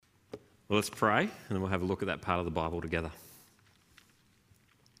Well, let's pray, and then we'll have a look at that part of the Bible together.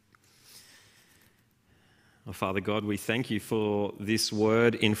 Oh, Father God, we thank you for this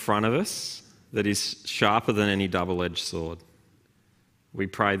word in front of us that is sharper than any double-edged sword. We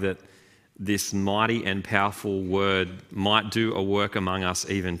pray that this mighty and powerful word might do a work among us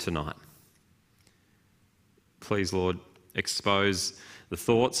even tonight. Please, Lord, expose the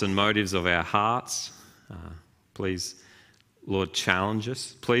thoughts and motives of our hearts. Please, Lord, challenge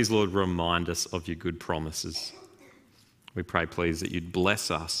us. Please, Lord, remind us of your good promises. We pray, please, that you'd bless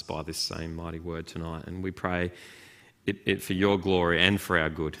us by this same mighty word tonight. And we pray it for your glory and for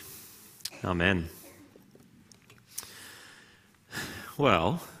our good. Amen.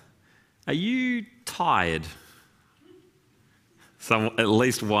 Well, are you tired? At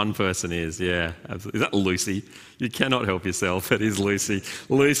least one person is, yeah. Absolutely. Is that Lucy? You cannot help yourself. It is Lucy.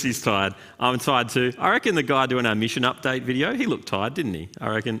 Lucy's tired. I'm tired too. I reckon the guy doing our mission update video, he looked tired, didn't he? I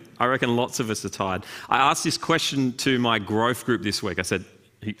reckon lots of us are tired. I asked this question to my growth group this week. I said,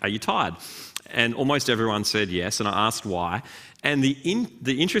 are you tired? And almost everyone said yes, and I asked why. And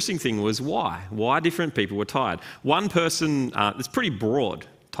the interesting thing was why. Why different people were tired. One person, it's pretty broad.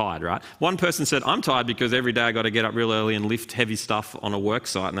 Tired, right? One person said, I'm tired because every day I got to get up real early and lift heavy stuff on a work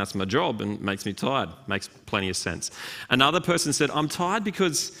site, and that's my job and it makes me tired. Makes plenty of sense. Another person said, I'm tired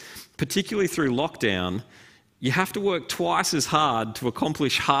because particularly through lockdown, you have to work twice as hard to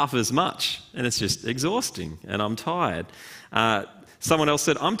accomplish half as much, and it's just exhausting, and I'm tired. Someone else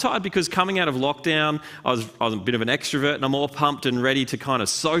said, I'm tired because coming out of lockdown, I was a bit of an extrovert and I'm all pumped and ready to kind of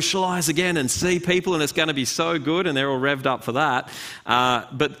socialise again and see people, and it's going to be so good, and they're all revved up for that.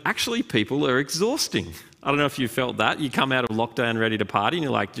 But actually people are exhausting. I don't know if you felt that. You come out of lockdown ready to party and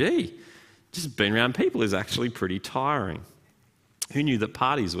you're like, gee, just being around people is actually pretty tiring. Who knew that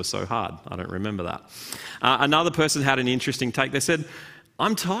parties were so hard? I don't remember that. Another person had an interesting take. They said,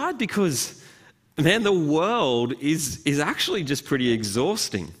 I'm tired because man, the world is actually just pretty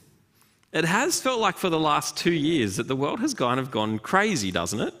exhausting. It has felt like for the last 2 years that the world has kind of gone crazy,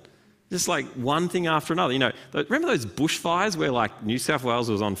 doesn't it? Just like one thing after another. You know, remember those bushfires where like New South Wales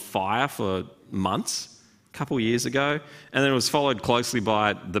was on fire for months a couple of years ago? And then it was followed closely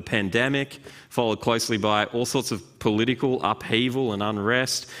by the pandemic, followed closely by all sorts of political upheaval and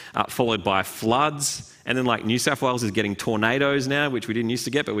unrest, followed by floods. And then like New South Wales is getting tornadoes now, which we didn't used to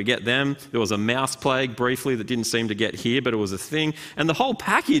get, but we get them. There was a mouse plague briefly that didn't seem to get here, but it was a thing. And the whole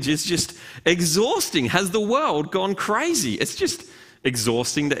package is just exhausting. Has the world gone crazy? It's just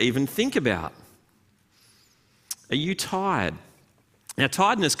exhausting to even think about. Are you tired? Now,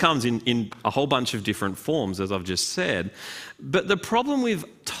 tiredness comes in a whole bunch of different forms, as I've just said. But the problem with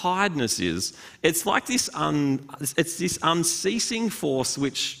tiredness is it's like this unceasing force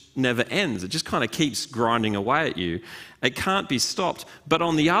which never ends. It just kind of keeps grinding away at you. It can't be stopped. But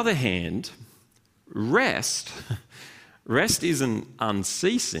on the other hand, rest isn't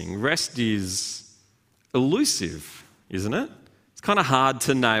unceasing. Rest is elusive, isn't it? It's kind of hard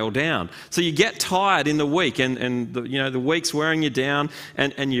to nail down. So you get tired in the week, and the week's wearing you down,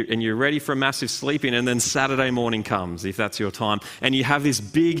 and you're ready for a massive sleep in, and then Saturday morning comes, if that's your time, and you have this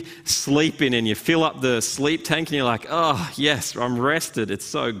big sleep in, and you fill up the sleep tank, and you're like, oh yes, I'm rested, it's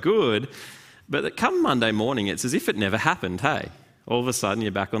so good. But come Monday morning, it's as if it never happened, hey? All of a sudden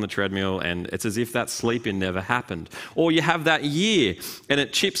you're back on the treadmill and it's as if that sleep-in never happened. Or you have that year and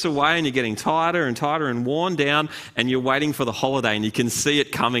it chips away and you're getting tighter and tighter and worn down, and you're waiting for the holiday and you can see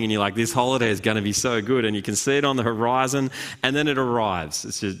it coming and you're like, this holiday is going to be so good, and you can see it on the horizon, and then it arrives.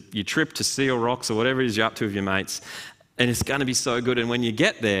 It's your trip to Seal Rocks or whatever it is you're up to with your mates, and it's going to be so good. And when you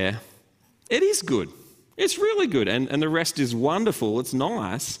get there, it is good. It's really good, and the rest is wonderful. It's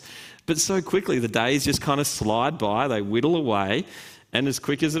nice. But so quickly the days just kind of slide by, they whittle away, and as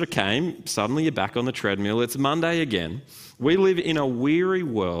quick as it came, suddenly you're back on the treadmill. It's Monday again. We live in a weary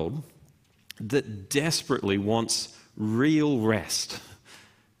world that desperately wants real rest.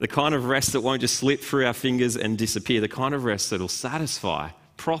 The kind of rest that won't just slip through our fingers and disappear. The kind of rest that'll satisfy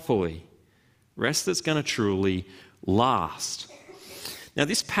properly. Rest that's going to truly last. Now,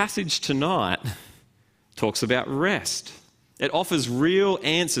 this passage tonight talks about rest. It offers real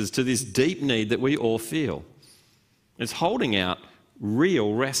answers to this deep need that we all feel. It's holding out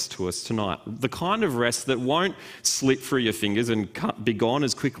real rest to us tonight. The kind of rest that won't slip through your fingers and be gone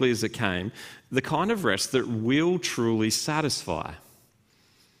as quickly as it came. The kind of rest that will truly satisfy.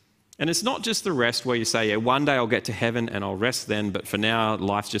 And it's not just the rest where you say, yeah, one day I'll get to heaven and I'll rest then, but for now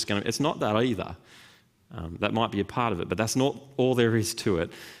life's just going to... It's not that either. That might be a part of it, but that's not all there is to it.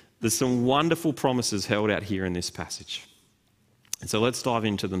 There's some wonderful promises held out here in this passage. And so let's dive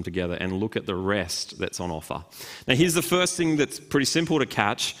into them together and look at the rest that's on offer. Now, here's the first thing that's pretty simple to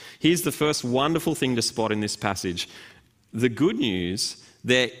catch. Here's the first wonderful thing to spot in this passage. The good news,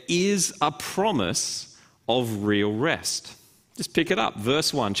 there is a promise of real rest. Just pick it up.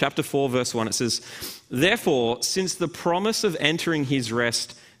 Verse 1, chapter 4, verse 1, it says, "Therefore, since the promise of entering his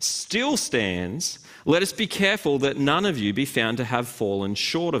rest still stands, let us be careful that none of you be found to have fallen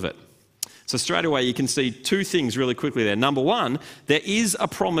short of it." So straight away you can see two things really quickly there. Number one, there is a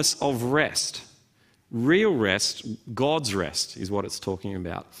promise of rest. Real rest, God's rest is what it's talking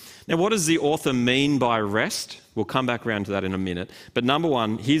about. Now, what does the author mean by rest? We'll come back around to that in a minute. But number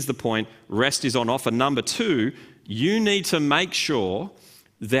one, here's the point, rest is on offer. Number two, you need to make sure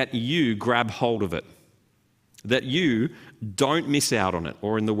that you grab hold of it, that you don't miss out on it,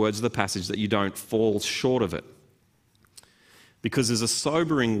 or in the words of the passage, that you don't fall short of it. Because there's a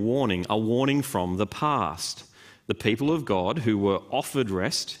sobering warning, a warning from the past. The people of God who were offered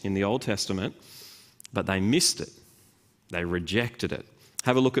rest in the Old Testament, but they missed it. They rejected it.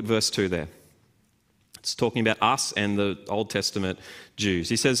 Have a look at verse 2 there. It's talking about us and the Old Testament Jews.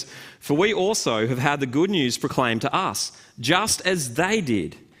 He says, "For we also have had the good news proclaimed to us, just as they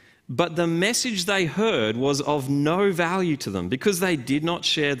did. But the message they heard was of no value to them, because they did not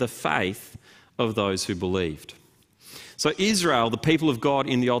share the faith of those who believed." So Israel, the people of God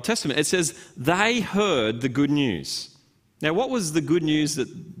in the Old Testament, it says they heard the good news. Now, what was the good news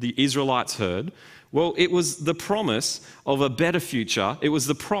that the Israelites heard? Well, it was the promise of a better future. It was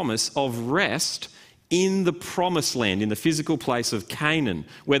the promise of rest in the promised land, in the physical place of Canaan,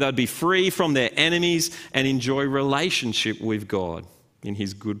 where they'd be free from their enemies and enjoy relationship with God in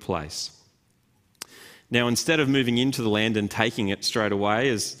his good place. Now, instead of moving into the land and taking it straight away,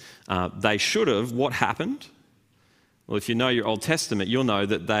 as they should have, what happened? Well, if you know your Old Testament, you'll know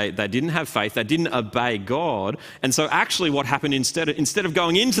that they didn't have faith, they didn't obey God. And so actually what happened, instead of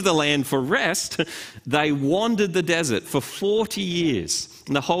going into the land for rest, they wandered the desert for 40 years.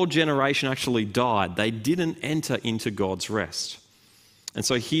 And the whole generation actually died. They didn't enter into God's rest. And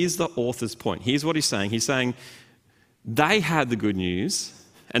so here's the author's point. Here's what he's saying. He's saying, they had the good news,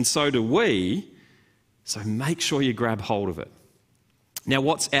 and so do we, so make sure you grab hold of it. Now,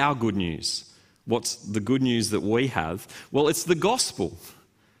 what's our good news? What's the good news that we have? Well, it's the gospel.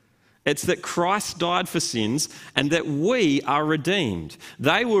 It's that Christ died for sins and that we are redeemed.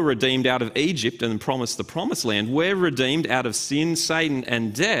 They were redeemed out of Egypt and promised the promised land. We're redeemed out of sin, Satan,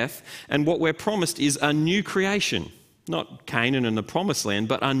 and death. And what we're promised is a new creation. Not Canaan and the promised land,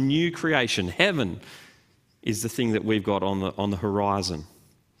 but a new creation. Heaven is the thing that we've got on the horizon.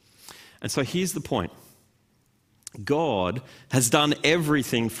 And so here's the point. God has done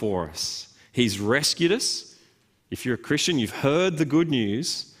everything for us. He's rescued us. If you're a Christian, you've heard the good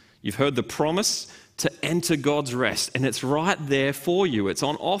news. You've heard the promise to enter God's rest. And it's right there for you. It's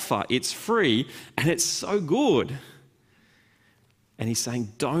on offer. It's free. And it's so good. And he's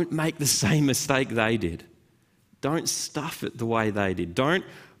saying, don't make the same mistake they did. Don't stuff it the way they did. Don't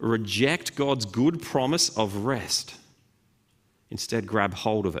reject God's good promise of rest. Instead, grab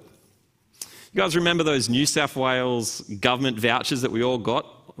hold of it. You guys remember those New South Wales government vouchers that we all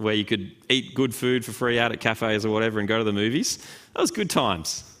got, where you could eat good food for free out at cafes or whatever and go to the movies? That was good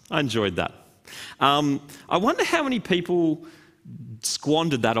times. I enjoyed that. I wonder how many people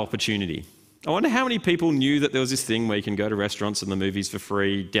squandered that opportunity. I wonder how many people knew that there was this thing where you can go to restaurants and the movies for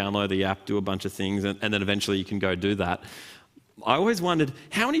free, download the app, do a bunch of things, and then eventually you can go do that. I always wondered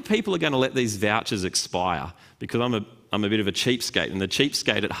how many people are going to let these vouchers expire, because I'm a bit of a cheapskate, and the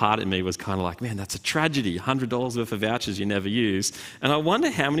cheapskate at heart in me was kind of like, man, that's a tragedy, $100 worth of vouchers you never use. And I wonder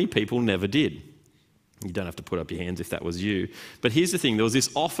how many people never did. You don't have to put up your hands if that was you. But here's the thing, there was this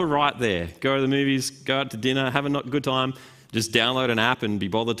offer right there. Go to the movies, go out to dinner, have a good time, just download an app and be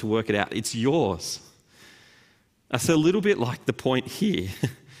bothered to work it out. It's yours. That's a little bit like the point here.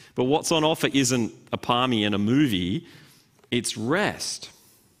 But what's on offer isn't a palmy and a movie, it's rest.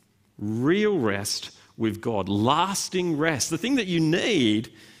 Real rest with God. Lasting rest. The thing that you need,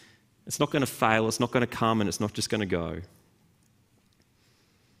 it's not going to fail, it's not going to come, and it's not just going to go.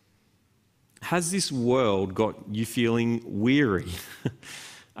 Has this world got you feeling weary?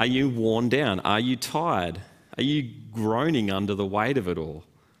 Are you worn down? Are you tired? Are you groaning under the weight of it all?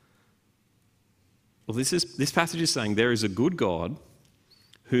 Well, this passage is saying there is a good God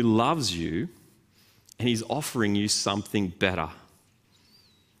who loves you, and he's offering you something better.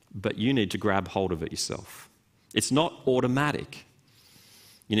 But you need to grab hold of it yourself. It's not automatic.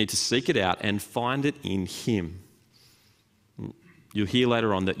 You need to seek it out and find it in him. You'll hear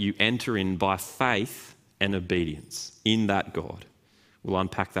later on that you enter in by faith and obedience in that God. We'll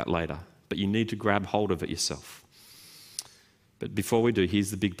unpack that later. But you need to grab hold of it yourself. But before we do, here's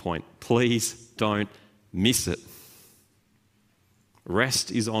the big point. Please don't miss it.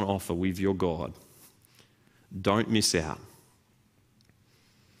 Rest is on offer with your God. Don't miss out.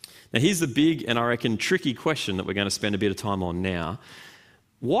 Now, here's the big and I reckon tricky question that we're going to spend a bit of time on now.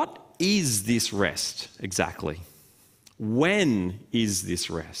 What is this rest exactly? When is this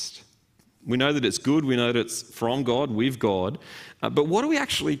rest? We know that it's good. We know that it's from God, with God. But what are we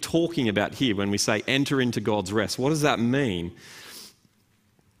actually talking about here when we say enter into God's rest? What does that mean?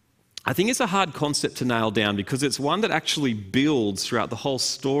 I think it's a hard concept to nail down because it's one that actually builds throughout the whole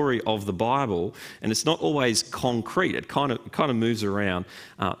story of the Bible, and it's not always concrete. It kind of moves around,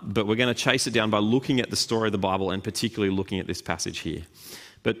 but we're going to chase it down by looking at the story of the Bible and particularly looking at this passage here.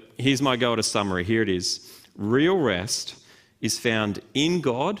 But here's my go at a summary. Here it is. Real rest is found in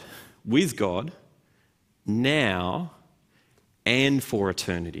God, with God, now and for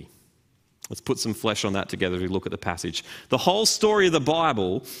eternity. Let's put some flesh on that together as we look at the passage. The whole story of the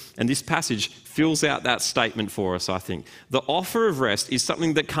Bible and this passage fills out that statement for us, I think. The offer of rest is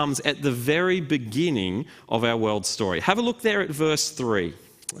something that comes at the very beginning of our world story. Have a look there at verse 3.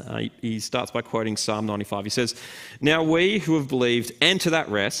 He starts by quoting Psalm 95. He says, "Now we who have believed enter that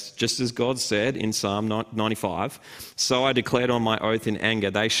rest, just as God said in Psalm 95. So I declared on my oath in anger,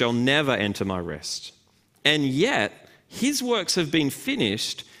 they shall never enter my rest. And yet his works have been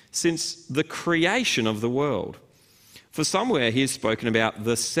finished since the creation of the world. For somewhere he has spoken about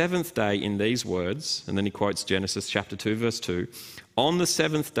the seventh day in these words," and then he quotes Genesis chapter 2, verse 2, "On the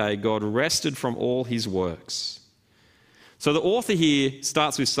seventh day God rested from all his works." So the author here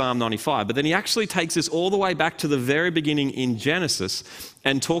starts with Psalm 95, but then he actually takes us all the way back to the very beginning in Genesis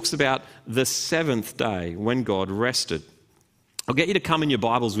and talks about the seventh day when God rested. I'll get you to come in your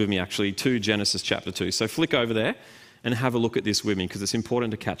Bibles with me actually to Genesis chapter 2. So flick over there and have a look at this with me because it's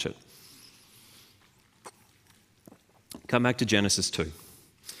important to catch it. Come back to Genesis 2.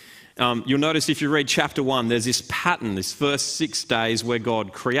 You'll notice if you read chapter 1, there's this pattern, this first 6 days where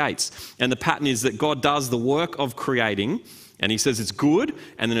God creates. And the pattern is that God does the work of creating, and he says it's good,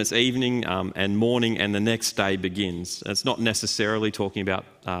 and then it's evening and morning, and the next day begins. And it's not necessarily talking about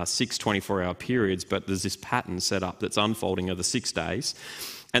 6 24-hour periods, but there's this pattern set up that's unfolding over 6 days.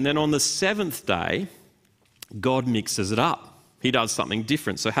 And then on the seventh day, God mixes it up. He does something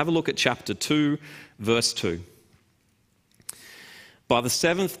different. So have a look at chapter 2, verse 2. "By the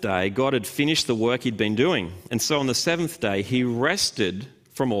seventh day, God had finished the work he'd been doing. And so on the seventh day, he rested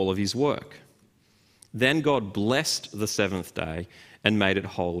from all of his work. Then God blessed the seventh day and made it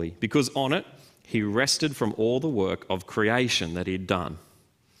holy, because on it, he rested from all the work of creation that he'd done."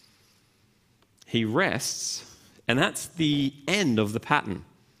 He rests, and that's the end of the pattern.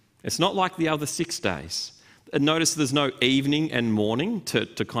 It's not like the other 6 days. And notice there's no evening and morning to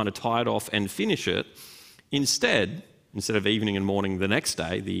kind of tie it off and finish it. Instead of evening and morning the next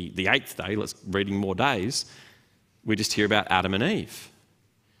day, the eighth day, let's reading more days, we just hear about Adam and Eve.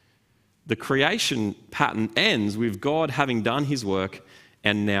 The creation pattern ends with God having done his work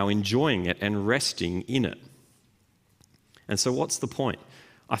and now enjoying it and resting in it. And so what's the point?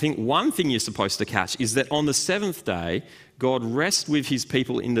 I think one thing you're supposed to catch is that on the seventh day, God rests with his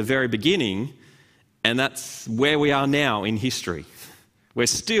people in the very beginning, and that's where we are now in history. We're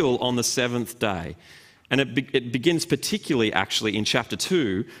still on the seventh day. And it begins particularly actually in chapter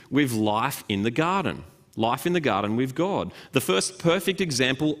 2 with life in the garden with God. The first perfect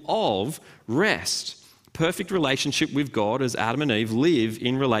example of rest. Perfect relationship with God as Adam and Eve live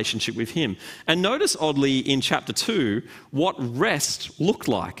in relationship with him. And notice oddly in chapter 2 what rest looked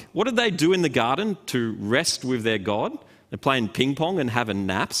like. What did they do in the garden to rest with their God? They're playing ping pong and having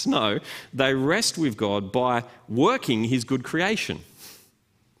naps? No, they rest with God by working his good creation.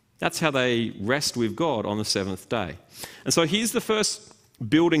 That's how they rest with God on the seventh day. And so here's the first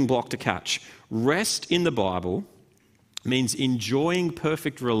building block to catch. Rest in the Bible means enjoying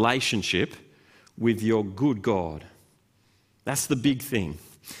perfect relationship with your good God. That's the big thing.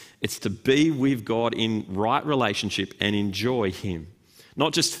 It's to be with God in right relationship and enjoy him.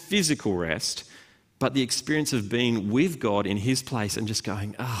 Not just physical rest, but the experience of being with God in his place and just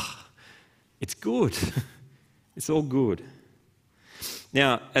going, it's good. It's all good.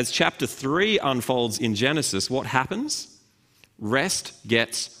 Now, as chapter 3 unfolds in Genesis, what happens? Rest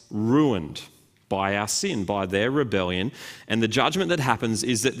gets ruined by our sin, by their rebellion. And the judgment that happens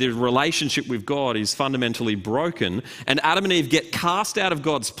is that the relationship with God is fundamentally broken, and Adam and Eve get cast out of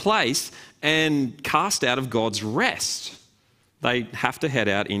God's place and cast out of God's rest. They have to head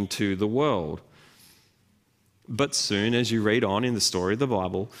out into the world. But soon, as you read on in the story of the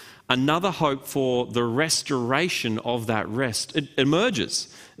Bible, another hope for the restoration of that rest, it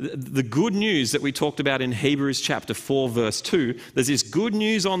emerges. The good news that we talked about in Hebrews chapter 4, verse 2, there's this good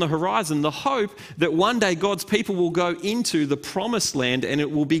news on the horizon, the hope that one day God's people will go into the promised land and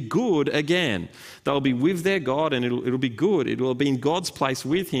it will be good again. They'll be with their God and it'll be good. It will be in God's place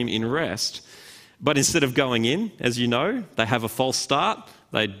with him in rest. But instead of going in, as you know, they have a false start.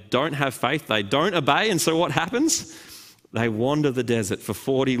 They don't have faith. They don't obey. And so what happens? They wander the desert for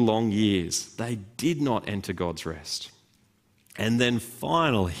 40 long years. They did not enter God's rest. And then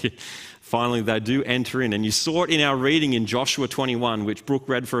finally they do enter in. And you saw it in our reading in Joshua 21, which Brooke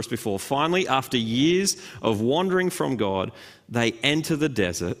read for us before. Finally, after years of wandering from God, they enter the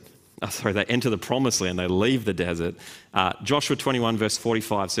desert. They enter the promised land. They leave the desert. Joshua 21 verse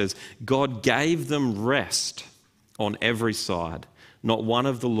 45 says, God gave them rest on every side. Not one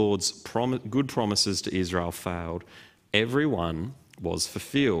of the Lord's good promises to Israel failed. Every one was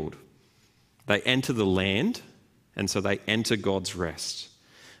fulfilled. They enter the land, and so they enter God's rest.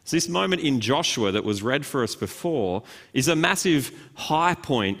 So this moment in Joshua that was read for us before is a massive high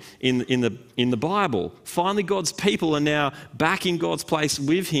point in the Bible. Finally, God's people are now back in God's place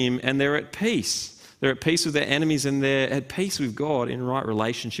with him, and they're at peace. They're at peace with their enemies, and they're at peace with God in right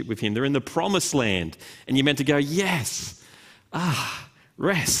relationship with him. They're in the promised land, and you're meant to go, yes,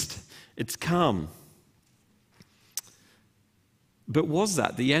 rest, it's come. But was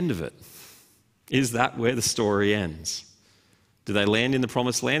that the end of it? Is that where the story ends? Do they land in the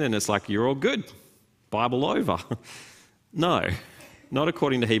promised land and it's like, you're all good, Bible over? No, not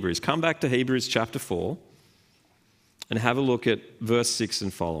according to Hebrews. Come back to Hebrews chapter 4 and have a look at verse 6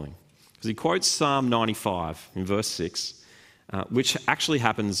 and following. Because he quotes Psalm 95 in verse 6, which actually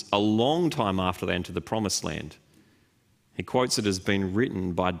happens a long time after they enter the promised land. He quotes it as being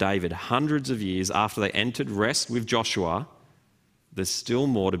written by David hundreds of years after they entered rest with Joshua. There's still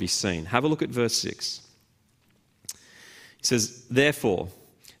more to be seen. Have a look at verse 6. He says, therefore,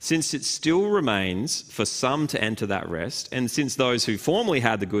 since it still remains for some to enter that rest, and since those who formerly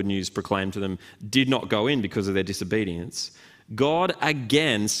had the good news proclaimed to them did not go in because of their disobedience, God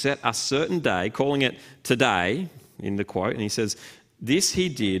again set a certain day, calling it today, in the quote, and he says, this he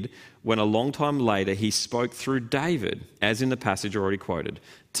did when a long time later he spoke through David, as in the passage already quoted.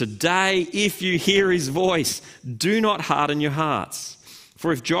 Today, if you hear his voice, do not harden your hearts.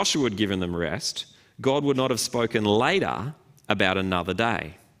 For if Joshua had given them rest, God would not have spoken later about another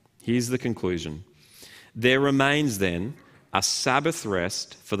day. Here's the conclusion. There remains then a Sabbath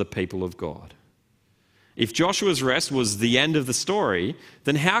rest for the people of God. If Joshua's rest was the end of the story,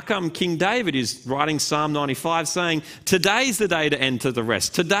 then how come King David is writing Psalm 95 saying, today's the day to enter the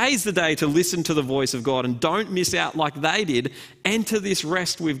rest. Today's the day to listen to the voice of God and don't miss out like they did. Enter this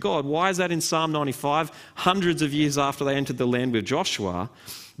rest with God. Why is that in Psalm 95? Hundreds of years after they entered the land with Joshua.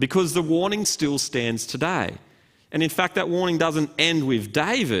 Because the warning still stands today. And in fact, that warning doesn't end with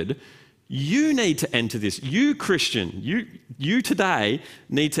David. You need to enter this. You, Christian, you today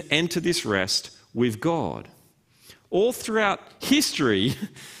need to enter this rest with God. All throughout history,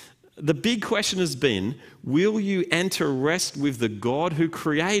 the big question has been, will you enter rest with the God who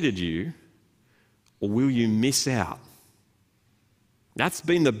created you, or will you miss out? That's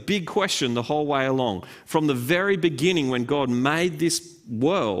been the big question the whole way along. From the very beginning, when God made this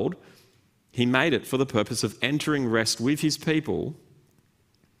world, he made it for the purpose of entering rest with his people,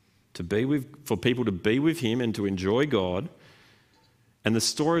 for people to be with him and to enjoy God. And the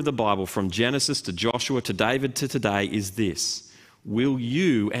story of the Bible, from Genesis to Joshua to David to today, is this. Will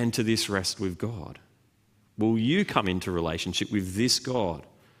you enter this rest with God? Will you come into relationship with this God?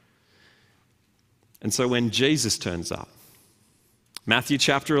 And so when Jesus turns up, Matthew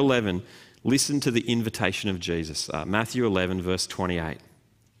chapter 11, listen to the invitation of Jesus. Matthew 11, verse 28.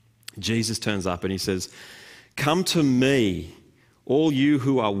 Jesus turns up and he says, come to me, all you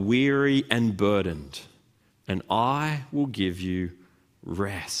who are weary and burdened, and I will give you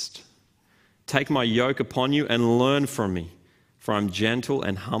rest. Take my yoke upon you and learn from me, for I'm gentle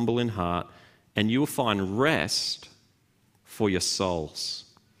and humble in heart, and you will find rest for your souls.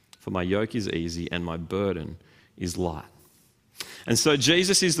 For my yoke is easy and my burden is light. And so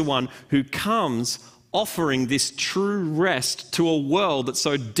Jesus is the one who comes offering this true rest to a world that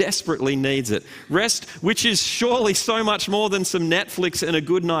so desperately needs it. Rest, which is surely so much more than some Netflix and a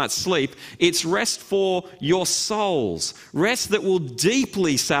good night's sleep. It's rest for your souls. Rest that will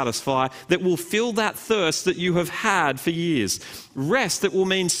deeply satisfy, that will fill that thirst that you have had for years. Rest that will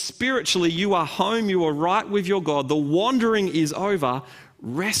mean spiritually you are home, you are right with your God. The wandering is over.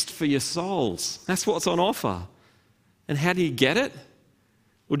 Rest for your souls. That's what's on offer. And how do you get it?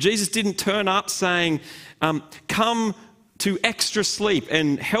 Well, Jesus didn't turn up saying, come to extra sleep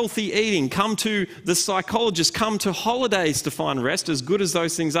and healthy eating, come to the psychologist, come to holidays to find rest, as good as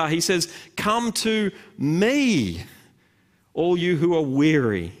those things are. He says, come to me, all you who are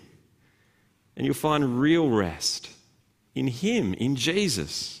weary, and you'll find real rest in him, in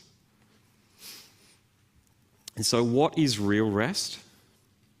Jesus. And so what is real rest?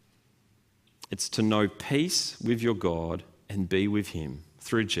 It's to know peace with your God and be with him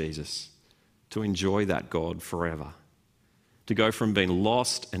through Jesus, to enjoy that God forever. To go from being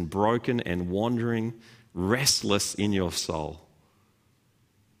lost and broken and wandering, restless in your soul,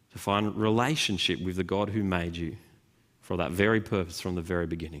 to find relationship with the God who made you for that very purpose from the very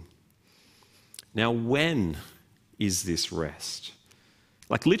beginning. Now, when is this rest?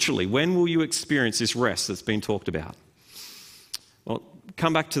 Like literally, when will you experience this rest that's been talked about? Well,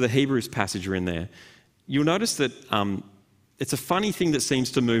 come back to the Hebrews passage you're in there. You'll notice that it's a funny thing that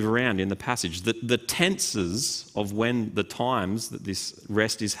seems to move around in the passage. The tenses of when the times that this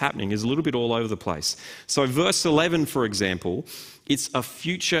rest is happening is a little bit all over the place. So verse 11, for example, it's a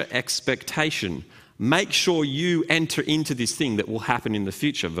future expectation. Make sure you enter into this thing that will happen in the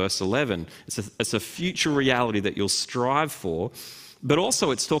future. Verse 11, it's a future reality that you'll strive for. But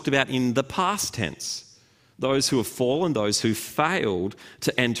also it's talked about in the past tense. Those who have fallen, those who failed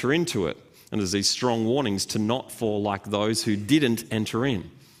to enter into it. And there's these strong warnings to not fall like those who didn't enter in.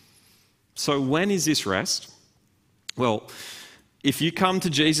 So when is this rest? Well, if you come to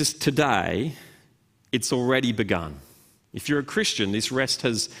Jesus today, it's already begun. If you're a Christian, this rest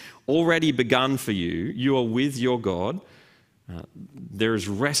has already begun for you. You are with your God. There is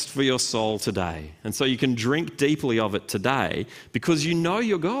rest for your soul today. And so you can drink deeply of it today because you know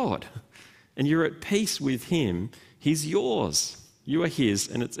your God and you're at peace with him. He's yours. You are his,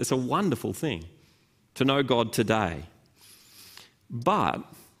 and it's a wonderful thing to know God today. But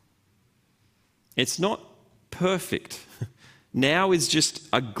it's not perfect. Now is just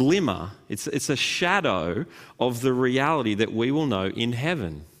a glimmer. It's a shadow of the reality that we will know in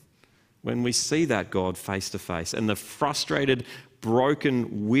heaven when we see that God face to face and the frustrated,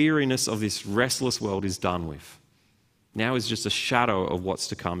 broken weariness of this restless world is done with. Now is just a shadow of what's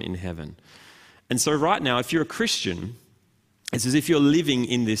to come in heaven. And so right now, if you're a Christian, it's as if you're living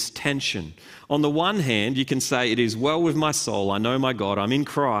in this tension. On the one hand, you can say, it is well with my soul, I know my God, I'm in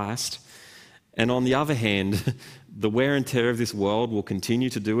Christ. And on the other hand, the wear and tear of this world will continue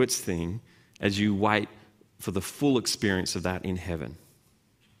to do its thing as you wait for the full experience of that in heaven.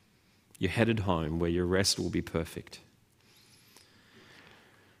 You're headed home where your rest will be perfect.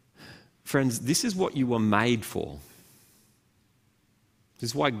 Friends, this is what you were made for. This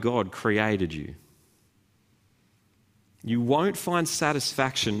is why God created you. You won't find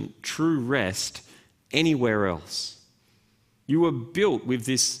satisfaction, true rest, anywhere else. You were built with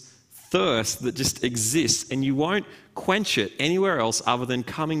this thirst that just exists, and you won't quench it anywhere else other than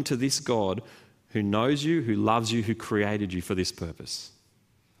coming to this God who knows you, who loves you, who created you for this purpose,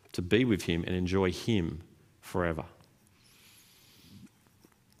 to be with him and enjoy him forever.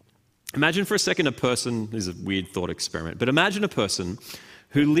 Imagine for a second a person, this is a weird thought experiment, but imagine a person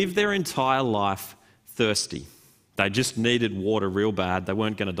who lived their entire life thirsty. They just needed water real bad. They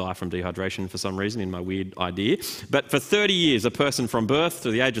weren't going to die from dehydration for some reason in my weird idea. But for 30 years, a person from birth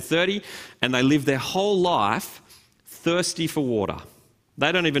to the age of 30, and they lived their whole life thirsty for water.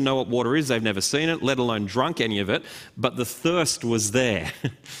 They don't even know what water is. They've never seen it, let alone drunk any of it. But the thirst was there.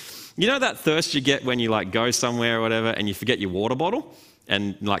 You know that thirst you get when you go somewhere or whatever and you forget your water bottle?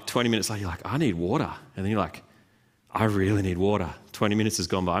 And 20 minutes later, you're like, I need water. And then you're like, I really need water. 20 minutes has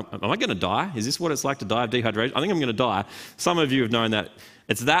gone by. Am I going to die? Is this what it's like to die of dehydration? I think I'm going to die. Some of you have known that.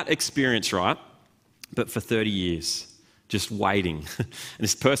 It's that experience, right? But for 30 years, just waiting. And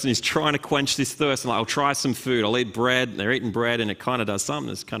this person is trying to quench this thirst. And I'll try some food. I'll eat bread. And they're eating bread and it kind of does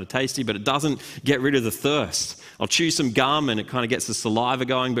something. It's kind of tasty, but it doesn't get rid of the thirst. I'll chew some gum and it kind of gets the saliva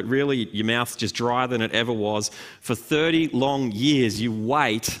going, but really your mouth's just drier than it ever was. For 30 long years, you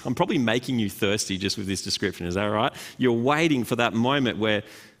wait. I'm probably making you thirsty just with this description. Is that right? You're waiting for that moment where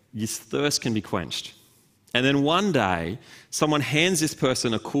your thirst can be quenched. And then one day, someone hands this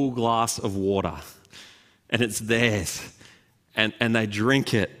person a cool glass of water and it's theirs. And they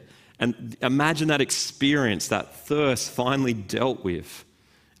drink it. And imagine that experience, that thirst finally dealt with.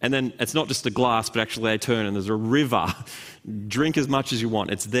 And then it's not just a glass, but actually they turn and there's a river. Drink as much as you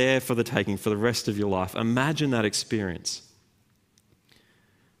want. It's there for the taking for the rest of your life. Imagine that experience.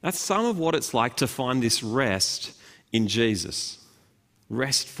 That's some of what it's like to find this rest in Jesus.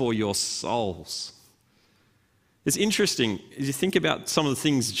 Rest for your souls. It's interesting, as you think about some of the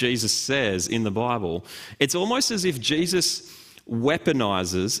things Jesus says in the Bible, it's almost as if Jesus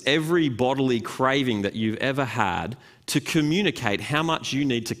weaponizes every bodily craving that you've ever had to communicate how much you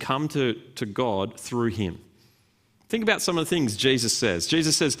need to come to God through him. Think about some of the things Jesus says.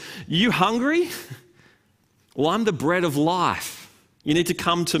 Jesus says, "You hungry? Well, I'm the bread of life. You need to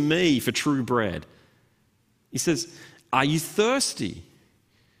come to me for true bread." He says, "Are you thirsty?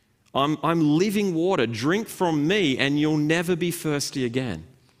 I'm living water. Drink from me and you'll never be thirsty again."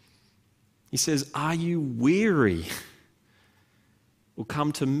 He says, "Are you weary? Well,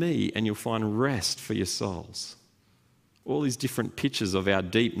 come to me and you'll find rest for your souls." All these different pictures of our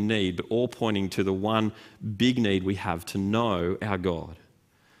deep need, but all pointing to the one big need we have to know our God.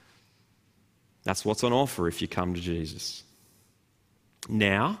 That's what's on offer if you come to Jesus.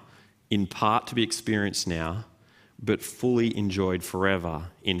 Now, in part to be experienced now, but fully enjoyed forever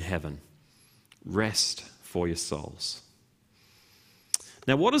in heaven. Rest for your souls.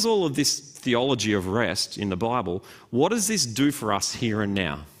 Now, what is all of this theology of rest in the Bible? What does this do for us here and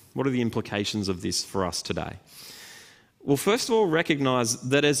now? What are the implications of this for us today? Well, first of all, recognize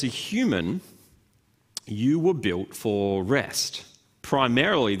that as a human, you were built for rest.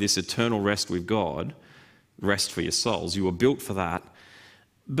 Primarily this eternal rest with God, rest for your souls. You were built for that.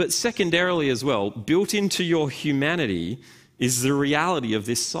 But secondarily as well, built into your humanity is the reality of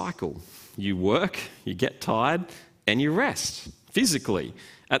this cycle. You work, you get tired, and you rest physically.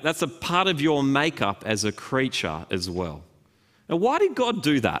 That's a part of your makeup as a creature as well. Now, why did God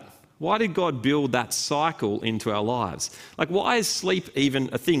do that? Why did God build that cycle into our lives? Like, why is sleep even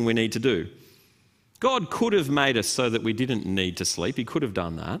a thing we need to do? God could have made us so that we didn't need to sleep. He could have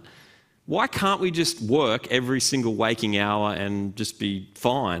done that. Why can't we just work every single waking hour and just be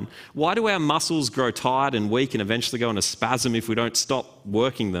fine? Why do our muscles grow tired and weak and eventually go into spasm if we don't stop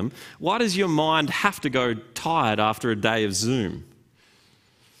working them? Why does your mind have to go tired after a day of Zoom?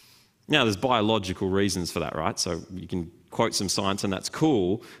 Now, there's biological reasons for that, right? So you can quote some science and that's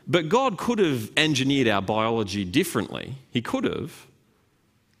cool. But God could have engineered our biology differently. He could have.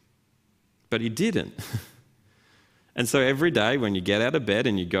 But he didn't. And so every day when you get out of bed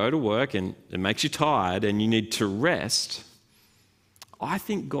and you go to work and it makes you tired and you need to rest, I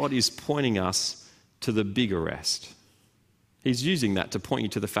think God is pointing us to the bigger rest. He's using that to point you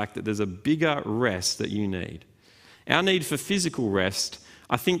to the fact that there's a bigger rest that you need. Our need for physical rest,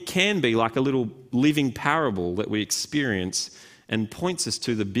 I think, can be like a little living parable that we experience and points us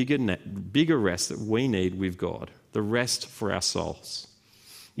to the bigger rest that we need with God, the rest for our souls.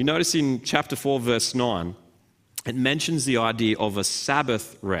 You notice in chapter 4, verse 9, it mentions the idea of a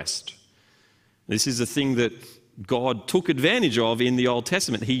Sabbath rest. This is a thing that God took advantage of in the Old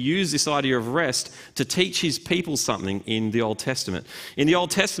Testament. He used this idea of rest to teach his people something in the Old Testament. In the Old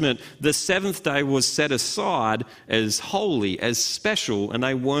Testament, the seventh day was set aside as holy, as special, and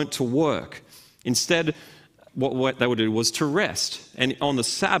they weren't to work. Instead, what they would do was to rest. And on the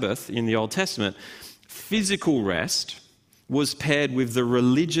Sabbath in the Old Testament, physical rest was paired with the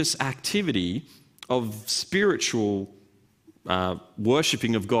religious activity of spiritual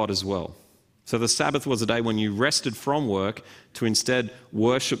worshipping of God as well. So the Sabbath was a day when you rested from work to instead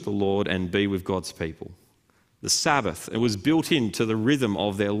worship the Lord and be with God's people. The Sabbath, it was built into the rhythm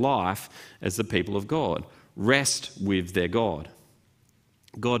of their life as the people of God. Rest with their God.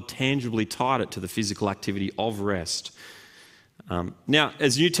 God tangibly tied it to the physical activity of rest. Now,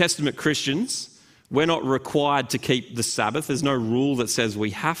 as New Testament Christians, we're not required to keep the Sabbath. There's no rule that says we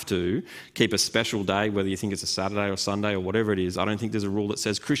have to keep a special day, whether you think it's a Saturday or Sunday or whatever it is. I don't think there's a rule that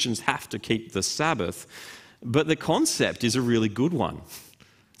says Christians have to keep the Sabbath. But the concept is a really good one.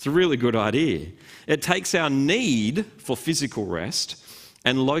 It's a really good idea. It takes our need for physical rest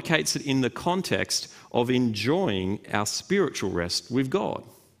and locates it in the context of enjoying our spiritual rest with God.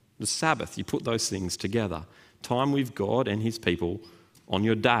 The Sabbath, you put those things together. Time with God and his people on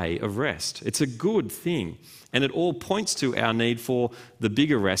your day of rest. It's a good thing. And it all points to our need for the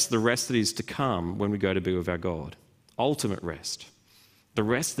bigger rest, the rest that is to come when we go to be with our God. Ultimate rest. The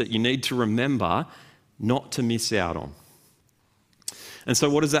rest that you need to remember not to miss out on. And so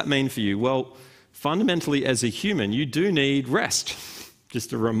what does that mean for you? Well, fundamentally as a human, you do need rest.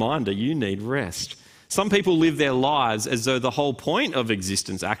 Just a reminder, you need rest. Some people live their lives as though the whole point of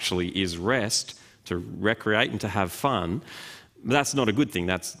existence actually is rest, to recreate and to have fun. That's not a good thing,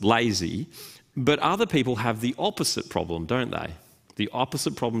 that's lazy. But other people have the opposite problem, don't they? The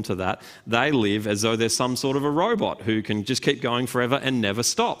opposite problem to that, they live as though they're some sort of a robot who can just keep going forever and never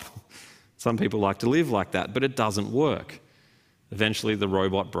stop. Some people like to live like that, but it doesn't work. Eventually the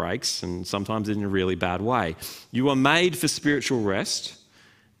robot breaks, and sometimes in a really bad way. You are made for spiritual rest,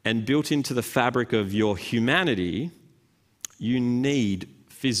 and built into the fabric of your humanity, you need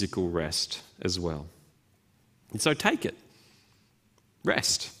physical rest as well. And so take it.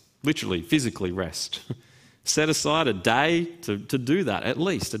 Rest, literally, physically rest. Set aside a day to do that, at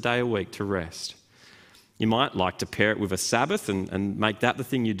least a day a week to rest. You might like to pair it with a Sabbath and make that the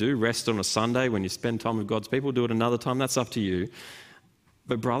thing you do, rest on a Sunday when you spend time with God's people, do it another time, that's up to you.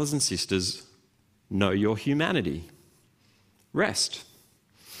 But brothers and sisters, know your humanity. Rest.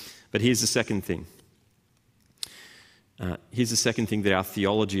 But here's the second thing. Here's the second thing that our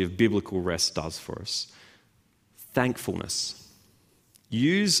theology of biblical rest does for us. Thankfulness.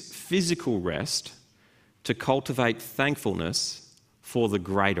 Use physical rest to cultivate thankfulness for the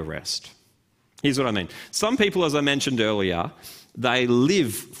greater rest. Here's what I mean. Some people, as I mentioned earlier, they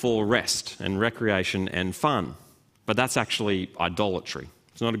live for rest and recreation and fun, but that's actually idolatry.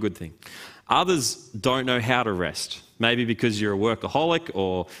 It's not a good thing. Others don't know how to rest, maybe because you're a workaholic,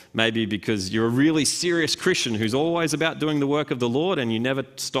 or maybe because you're a really serious Christian who's always about doing the work of the Lord and you never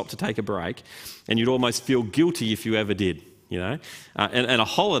stop to take a break, and you'd almost feel guilty if you ever did. And a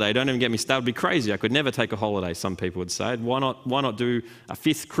holiday, don't even get me started, would be crazy. I could never take a holiday, some people would say. Why not do a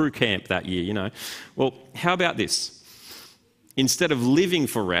 5th crew camp that year, Well, how about this? Instead of living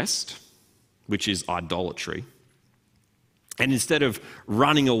for rest, which is idolatry, and instead of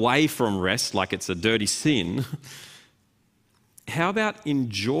running away from rest like it's a dirty sin, how about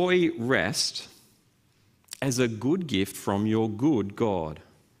enjoy rest as a good gift from your good God?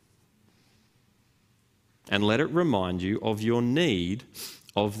 And let it remind you of your need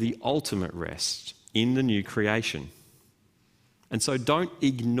of the ultimate rest in the new creation. And so don't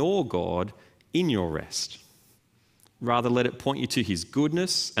ignore God in your rest. Rather, let it point you to his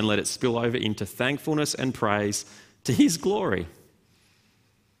goodness and let it spill over into thankfulness and praise to his glory.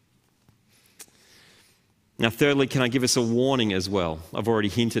 Now, thirdly, can I give us a warning as well? I've already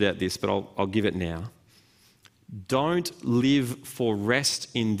hinted at this, but I'll give it now. Don't live for rest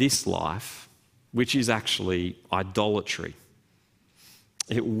in this life, which is actually idolatry.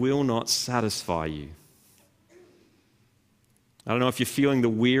 It will not satisfy you. I don't know if you're feeling the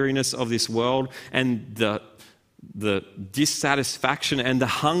weariness of this world and the dissatisfaction and the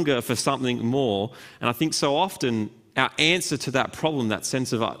hunger for something more. And I think so often our answer to that problem, that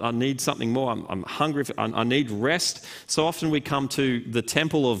sense of I need something more, I'm hungry, I need rest, so often we come to the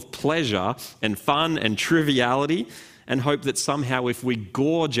temple of pleasure and fun and triviality and hope that somehow if we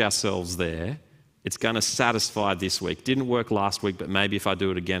gorge ourselves there, it's going to satisfy this week. Didn't work last week, but maybe if I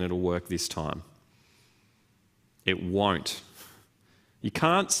do it again, it'll work this time. It won't. You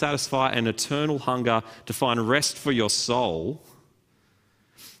can't satisfy an eternal hunger to find rest for your soul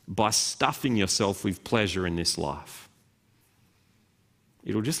by stuffing yourself with pleasure in this life.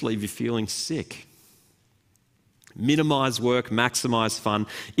 It'll just leave you feeling sick. Minimize work, maximize fun.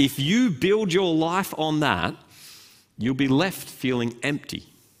 If you build your life on that, you'll be left feeling empty.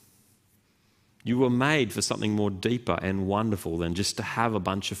 You were made for something more deeper and wonderful than just to have a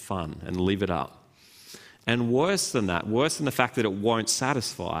bunch of fun and live it up. And worse than that, worse than the fact that it won't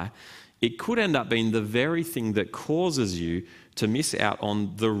satisfy, it could end up being the very thing that causes you to miss out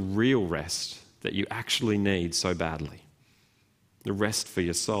on the real rest that you actually need so badly. The rest for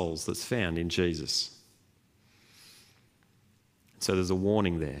your souls that's found in Jesus. So there's a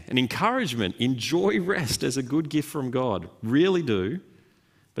warning there. An encouragement, enjoy rest as a good gift from God. Really do,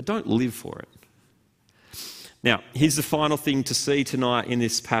 but don't live for it. Now, here's the final thing to see tonight in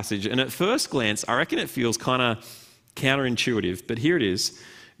this passage. And at first glance, I reckon it feels kind of counterintuitive, but here it is.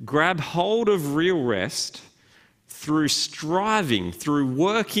 Grab hold of real rest through striving, through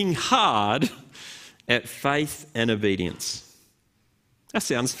working hard at faith and obedience. That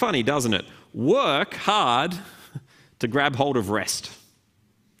sounds funny, doesn't it? Work hard to grab hold of rest.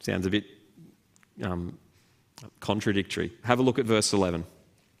 Sounds a bit contradictory. Have a look at verse 11.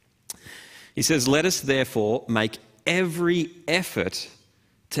 He says, "Let us therefore make every effort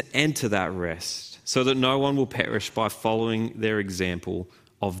to enter that rest, so that no one will perish by following their example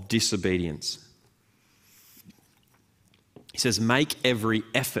of disobedience." He says, make every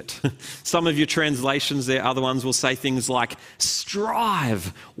effort. Some of your translations there, other ones will say things like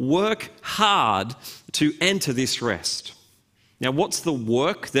strive, work hard to enter this rest. Now, what's the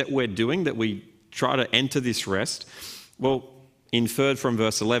work that we're doing that we try to enter this rest? Well, inferred from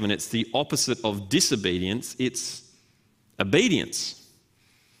verse 11, it's the opposite of disobedience, it's obedience.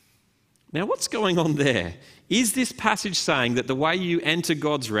 Now, what's going on there? Is this passage saying that the way you enter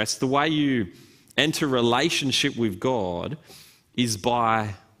God's rest, the way you enter relationship with God, is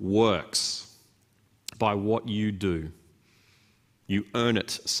by works, by what you do? You earn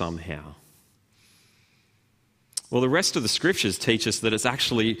it somehow. Well, the rest of the scriptures teach us that it's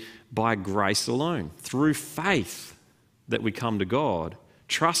actually by grace alone, through faith, that we come to God.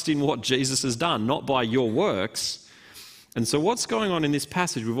 Trust in what Jesus has done, not by your works. And so what's going on in this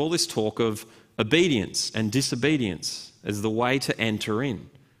passage with all this talk of obedience and disobedience as the way to enter in?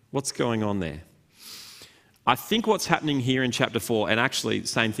 What's going on there? I think what's happening here in chapter 4, and actually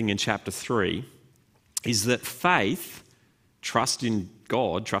same thing in chapter 3, is that faith, trust in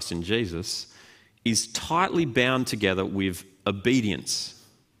God, trust in Jesus, is tightly bound together with obedience.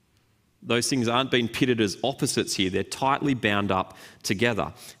 Those things aren't being pitted as opposites here. They're tightly bound up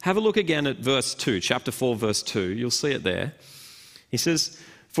together. Have a look again at verse 2, chapter 4, verse 2. You'll see it there. He says,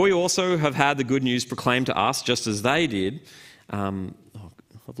 "For you also have had the good news proclaimed to us, just as they did."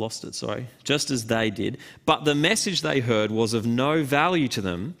 Just as they did. "But the message they heard was of no value to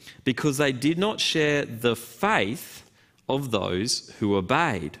them because they did not share the faith of those who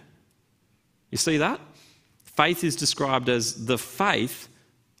obeyed." You see that? Faith is described as the faith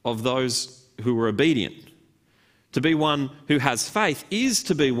of those who were obedient. To be one who has faith is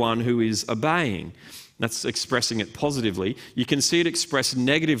to be one who is obeying. That's expressing it positively. You can see it expressed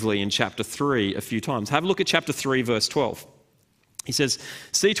negatively in chapter 3 a few times. Have a look at chapter 3, verse 12. He says,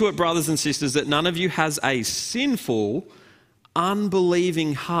 "See to it, brothers and sisters, that none of you has a sinful,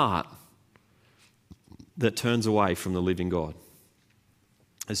 unbelieving heart that turns away from the living God."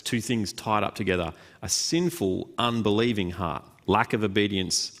 There's two things tied up together: a sinful, unbelieving heart. Lack of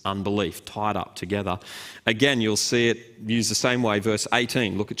obedience, unbelief, tied up together. Again, you'll see it used the same way, verse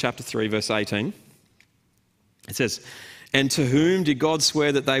 18. Look at chapter 3, verse 18. It says, "And to whom did God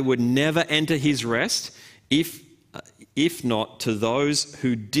swear that they would never enter his rest, if not to those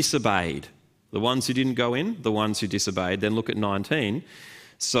who disobeyed?" The ones who didn't go in, the ones who disobeyed. Then look at 19.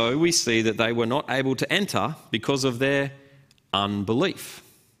 "So we see that they were not able to enter because of their unbelief."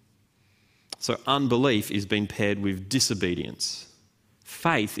 So unbelief is being paired with disobedience.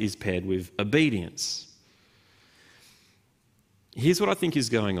 Faith is paired with obedience. Here's what I think is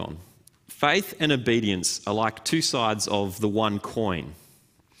going on. Faith and obedience are like two sides of the one coin.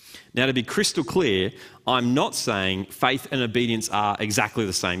 Now, to be crystal clear, I'm not saying faith and obedience are exactly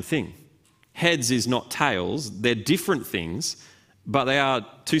the same thing. Heads is not tails. They're different things, but they are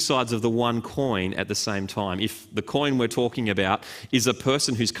two sides of the one coin at the same time. If the coin we're talking about is a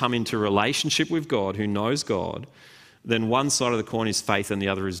person who's come into relationship with God, who knows God, then one side of the coin is faith and the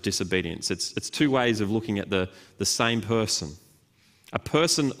other is disobedience. It's two ways of looking at the same person. A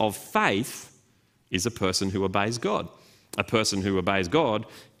person of faith is a person who obeys God. A person who obeys God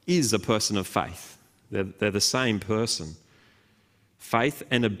is a person of faith. They're the same person. Faith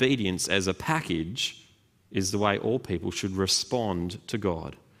and obedience as a package is the way all people should respond to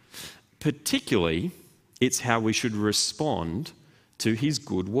God. Particularly, it's how we should respond to his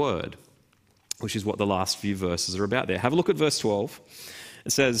good word, which is what the last few verses are about there. Have a look at verse 12.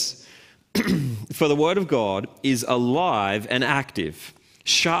 It says, "For the word of God is alive and active,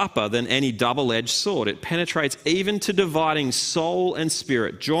 sharper than any double-edged sword. It penetrates even to dividing soul and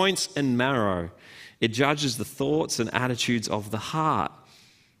spirit, joints and marrow. It judges the thoughts and attitudes of the heart."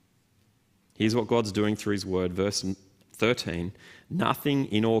 Here's what God's doing through his word, verse 13. "Nothing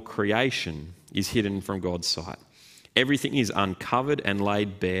in all creation is hidden from God's sight. Everything is uncovered and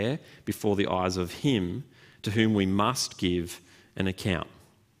laid bare before the eyes of him to whom we must give an account."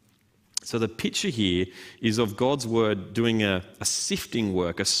 So the picture here is of God's word doing a sifting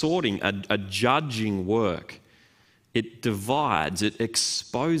work, a sorting, a judging work. It divides, it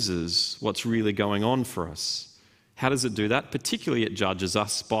exposes what's really going on for us. How does it do that? Particularly, it judges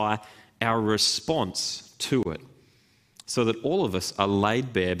us by our response to it, so that all of us are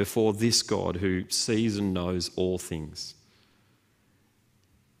laid bare before this God who sees and knows all things.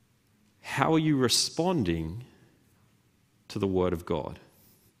 How are you responding to the word of God?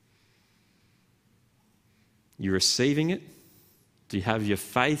 You receiving it? Do you have your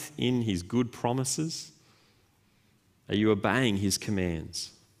faith in his good promises? Are you obeying his commands?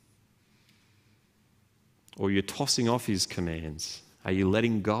 Or you're tossing off his commands? Are you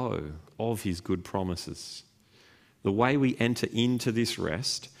letting go of his good promises? The way we enter into this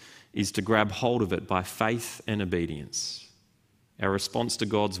rest is to grab hold of it by faith and obedience. Our response to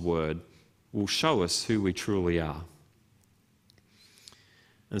God's word will show us who we truly are.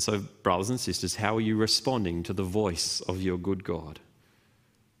 And so, brothers and sisters, how are you responding to the voice of your good God?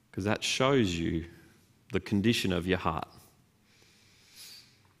 Because that shows you the condition of your heart.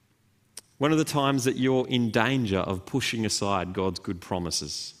 When are the times that you're in danger of pushing aside God's good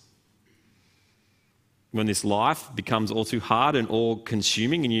promises? When this life becomes all too hard and all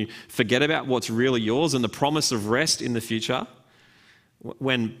consuming and you forget about what's really yours and the promise of rest in the future?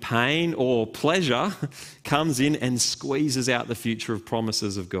 When pain or pleasure comes in and squeezes out the future of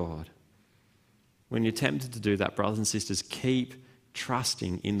promises of God? When you're tempted to do that, brothers and sisters, keep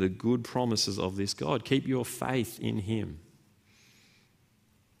trusting in the good promises of this God. Keep your faith in him.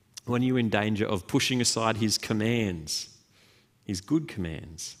 When you're in danger of pushing aside his commands, his good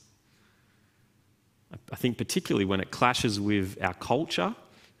commands, I think particularly when it clashes with our culture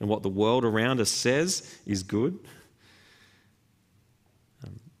and what the world around us says is good,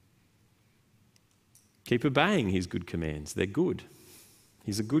 keep obeying his good commands. They're good.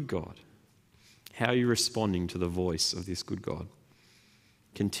 He's a good God. How are you responding to the voice of this good God?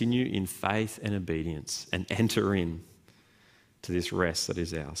 Continue in faith and obedience and enter in to this rest that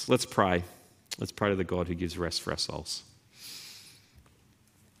is ours. Let's pray. Let's pray to the God who gives rest for our souls.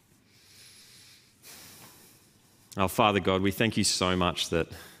 Oh, Father God, we thank you so much that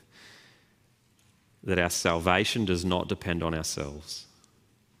our salvation does not depend on ourselves,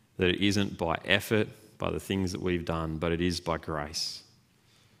 that it isn't by effort, by the things that we've done, but it is by grace.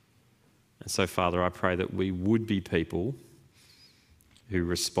 And so, Father, I pray that we would be people who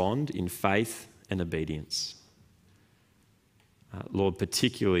respond in faith and obedience. Lord,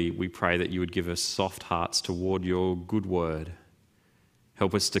 particularly we pray that you would give us soft hearts toward your good word.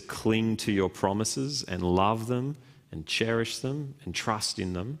 Help us to cling to your promises and love them and cherish them and trust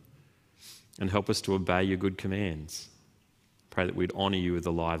in them, and help us to obey your good commands. Pray that we'd honour you with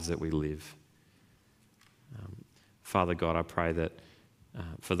the lives that we live. Father God, I pray that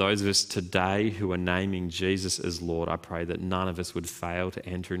for those of us today who are naming Jesus as Lord, I pray that none of us would fail to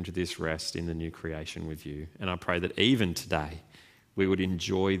enter into this rest in the new creation with you. And I pray that even today we would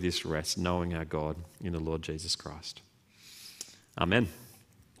enjoy this rest knowing our God in the Lord Jesus Christ. Amen.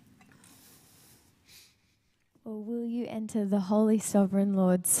 Well, will you enter the Holy Sovereign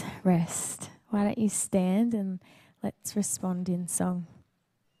Lord's rest? Why don't you stand and let's respond in song.